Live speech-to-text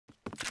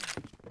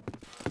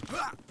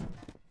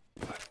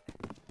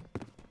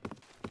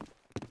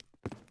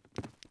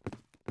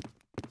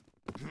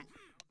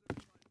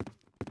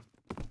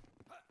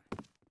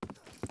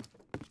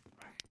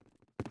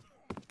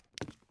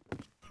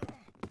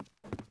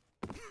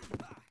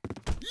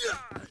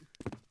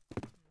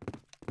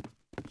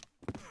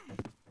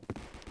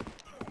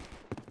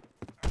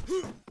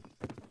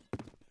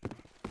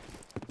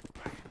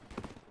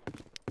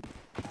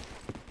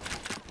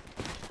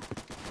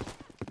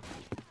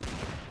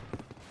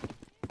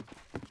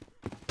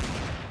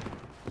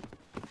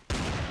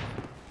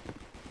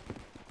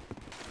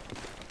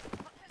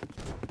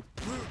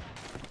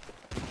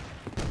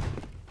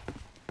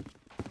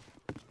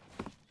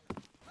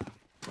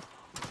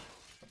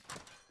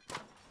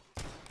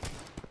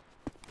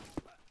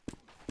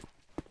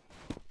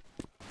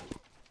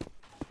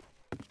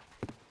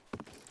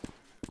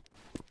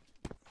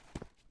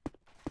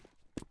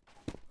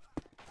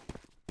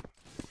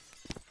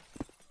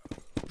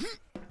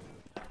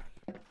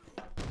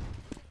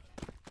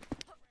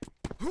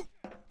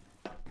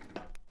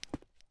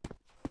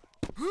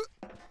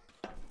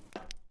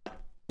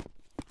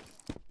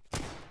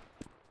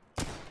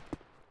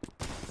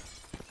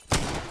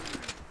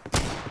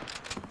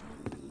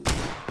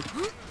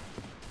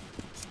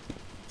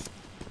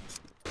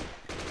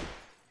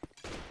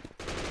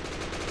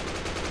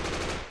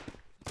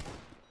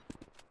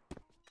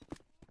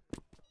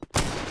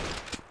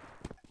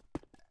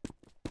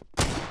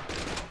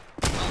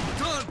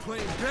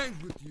Playing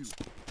games with you.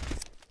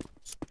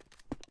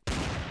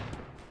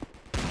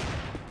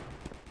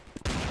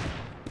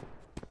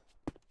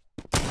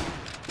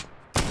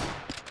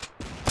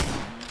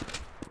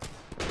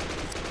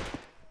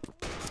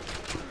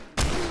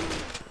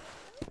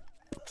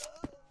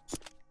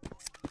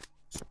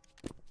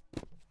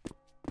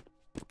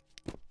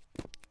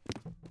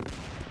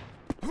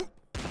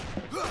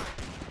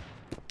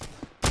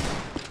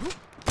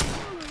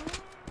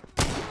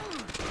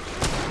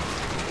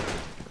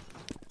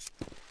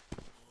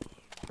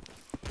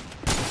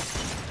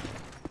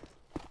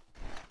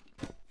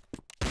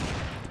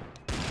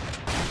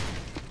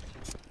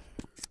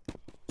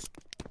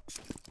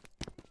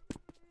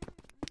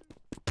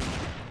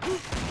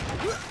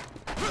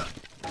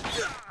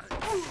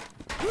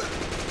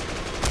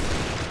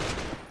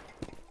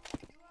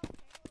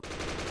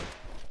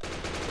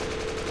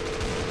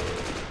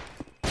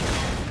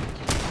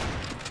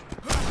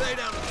 Stay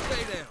down,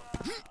 stay down.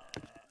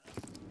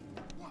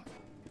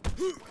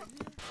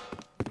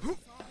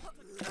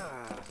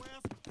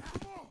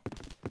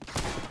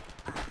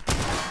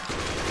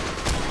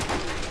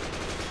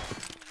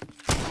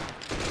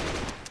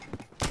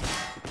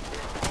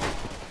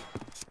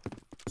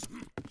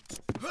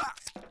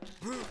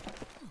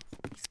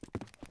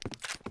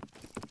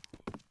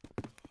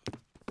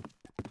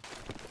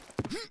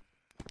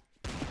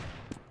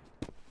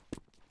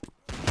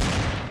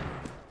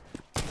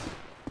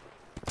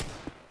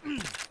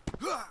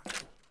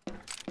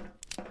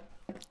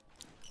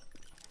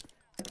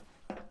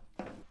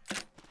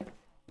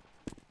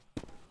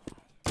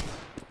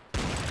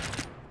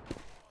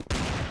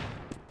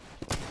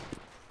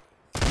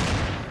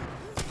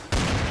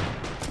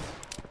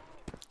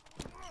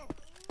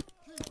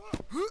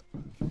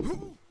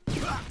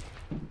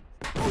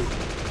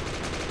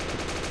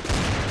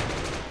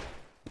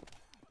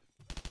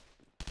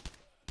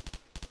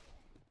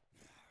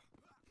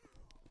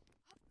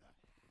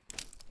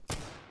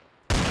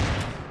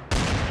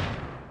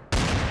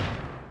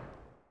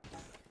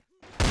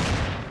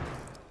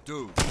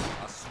 Dude,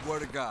 I swear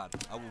to God,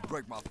 I will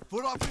break my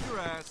foot off in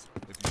your ass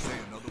if you say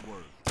another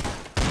word.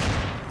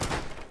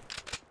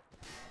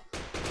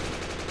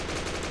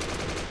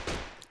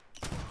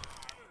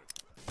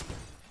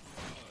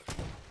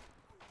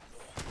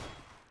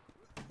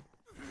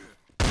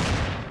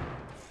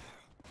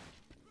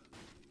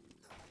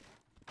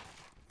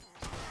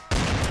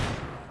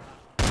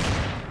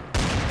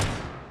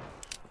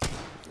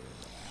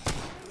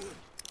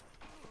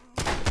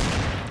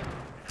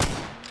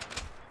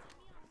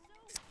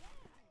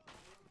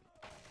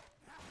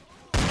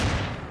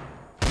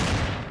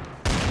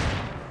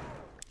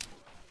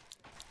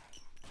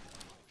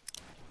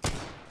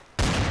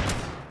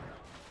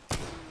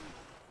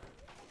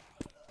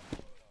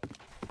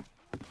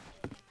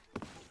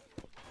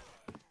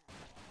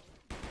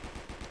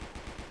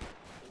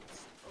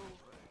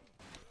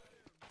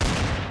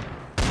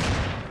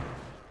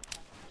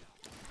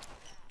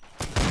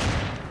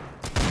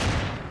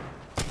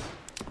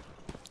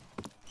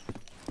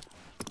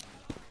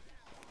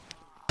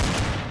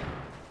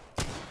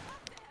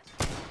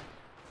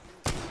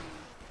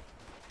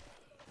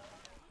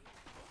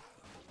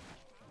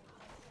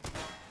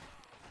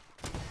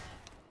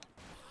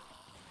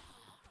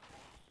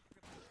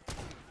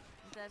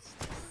 That's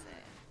just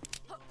sad.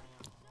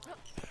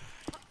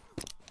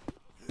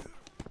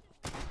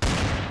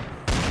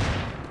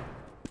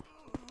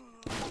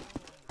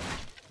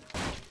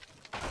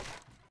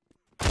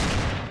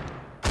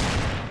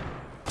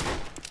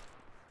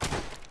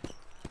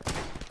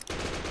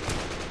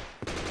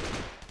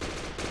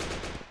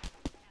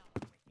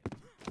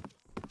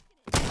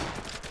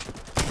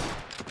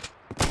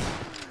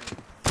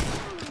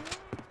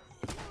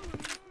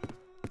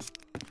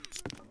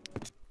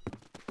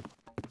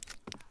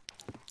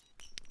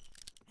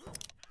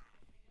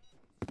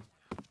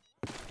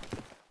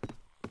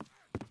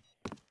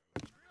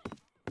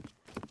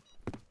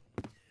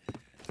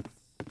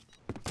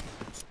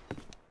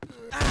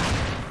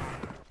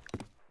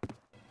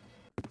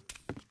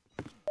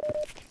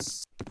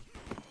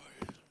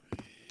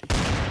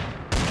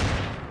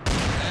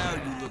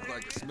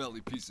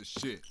 smelly piece of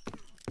shit.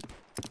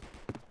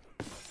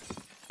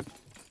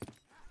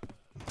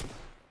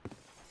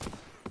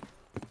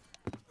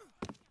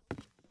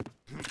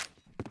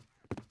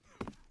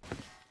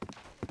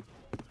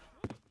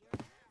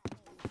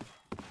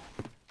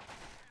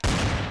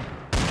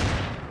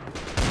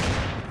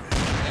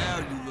 Now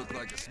you look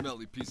like a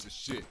smelly piece of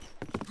shit.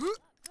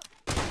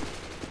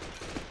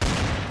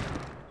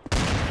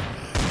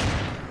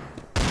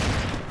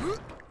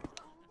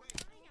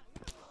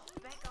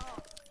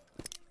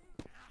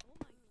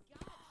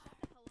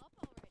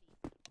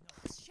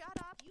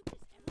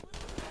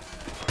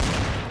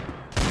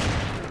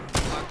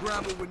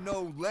 Grandma with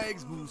no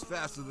legs moves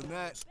faster than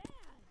that.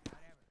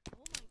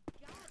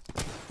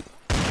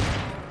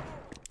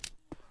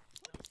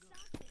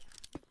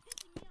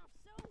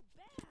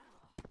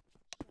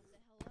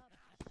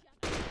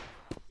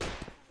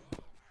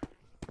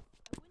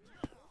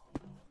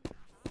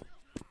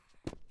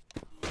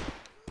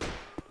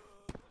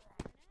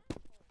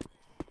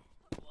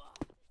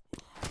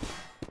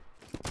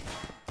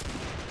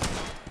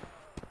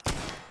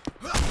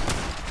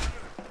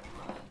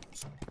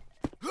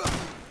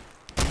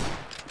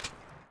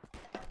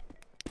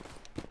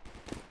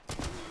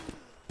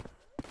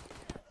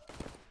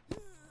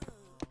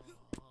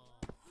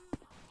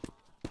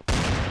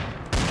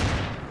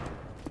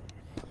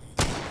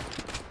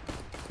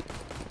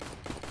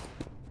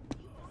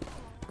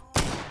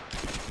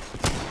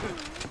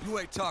 You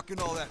ain't talking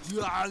all that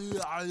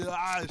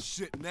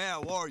shit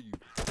now, are you?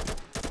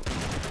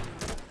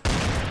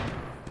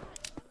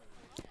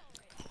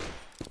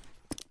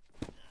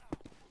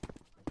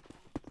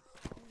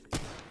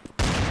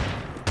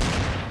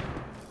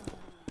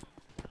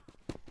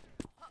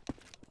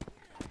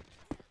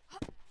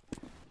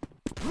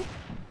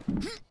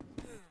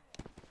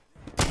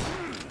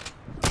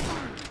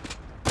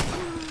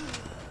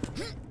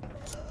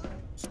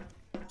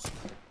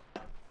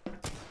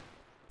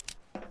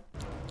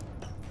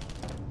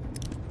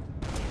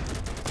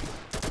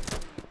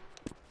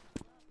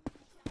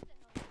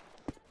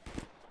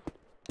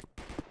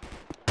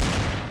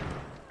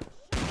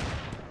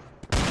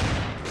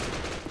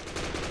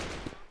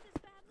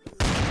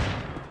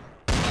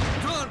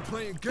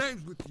 Playing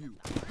games with you.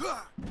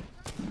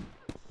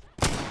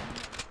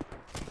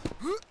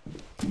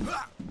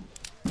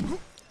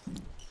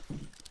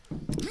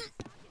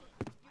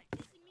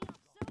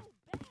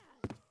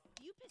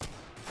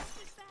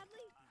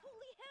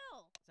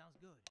 Sounds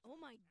good. Oh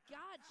my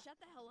God, shut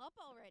the hell up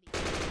already.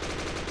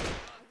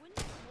 I wouldn't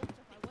have smoked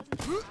if I wasn't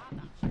a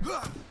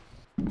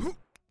zombie.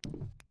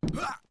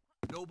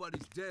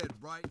 Nobody's dead,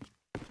 right?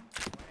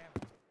 Whatever.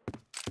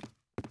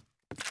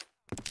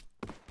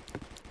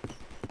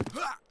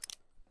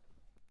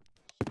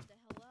 Shut the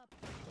hell up.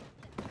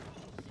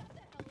 Shut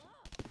the hell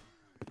up.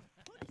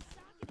 Put a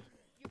socket in.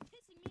 You're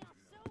pissing me off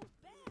so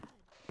bad.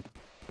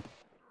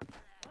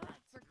 Ugh,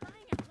 for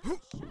crying out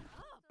loud, shut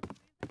up.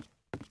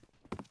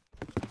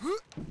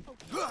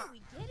 Okay, we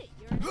get it.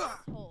 You're an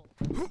asshole.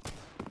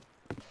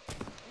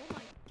 Oh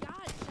my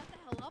God, shut the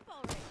hell up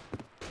already.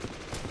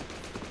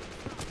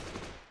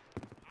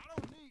 I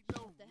don't need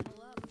no Shut the hell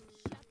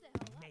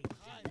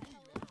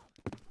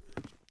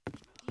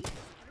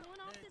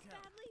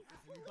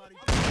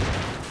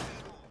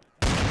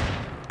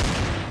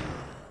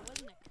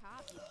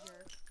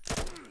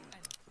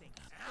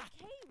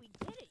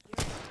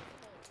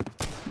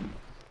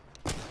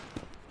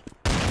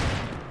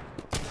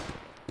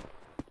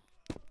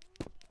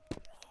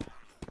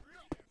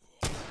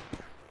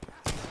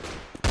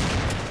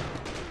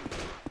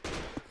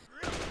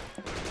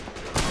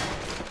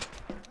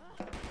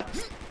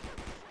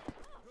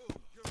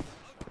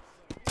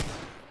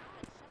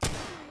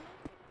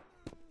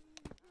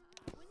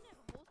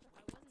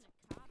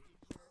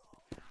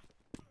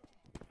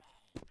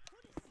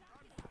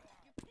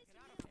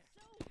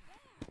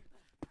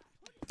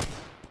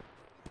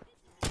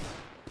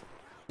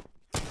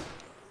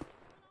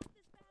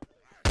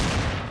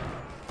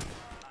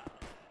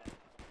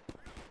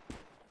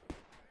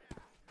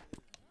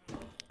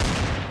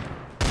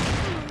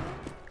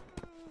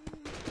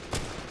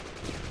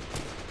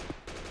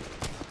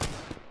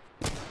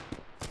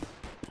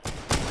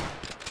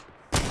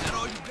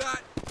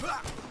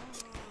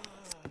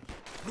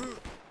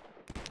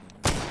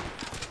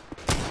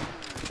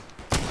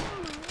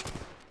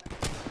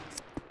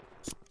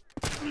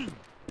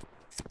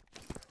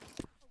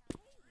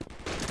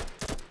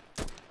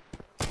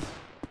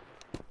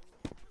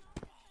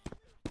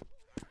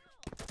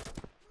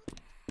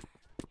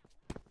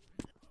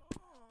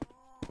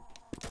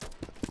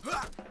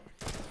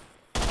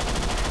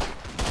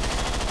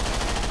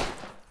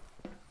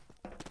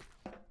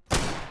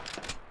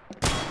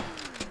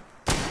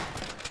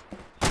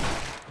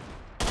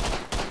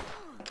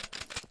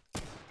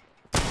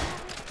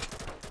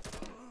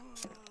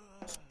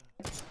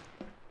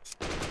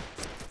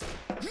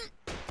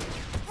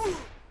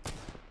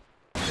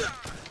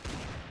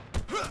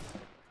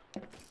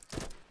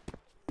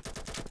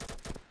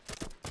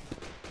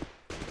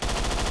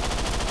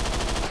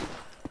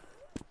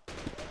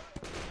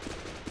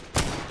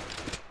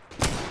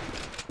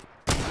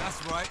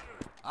That's right.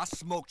 I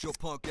smoked your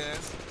punk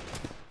ass.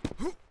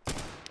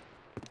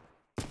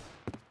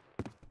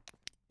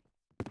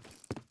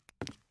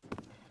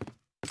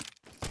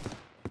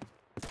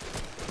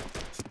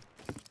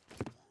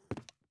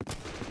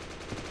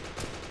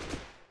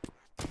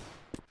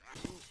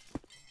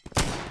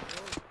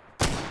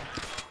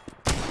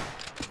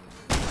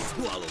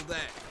 Swallow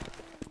that.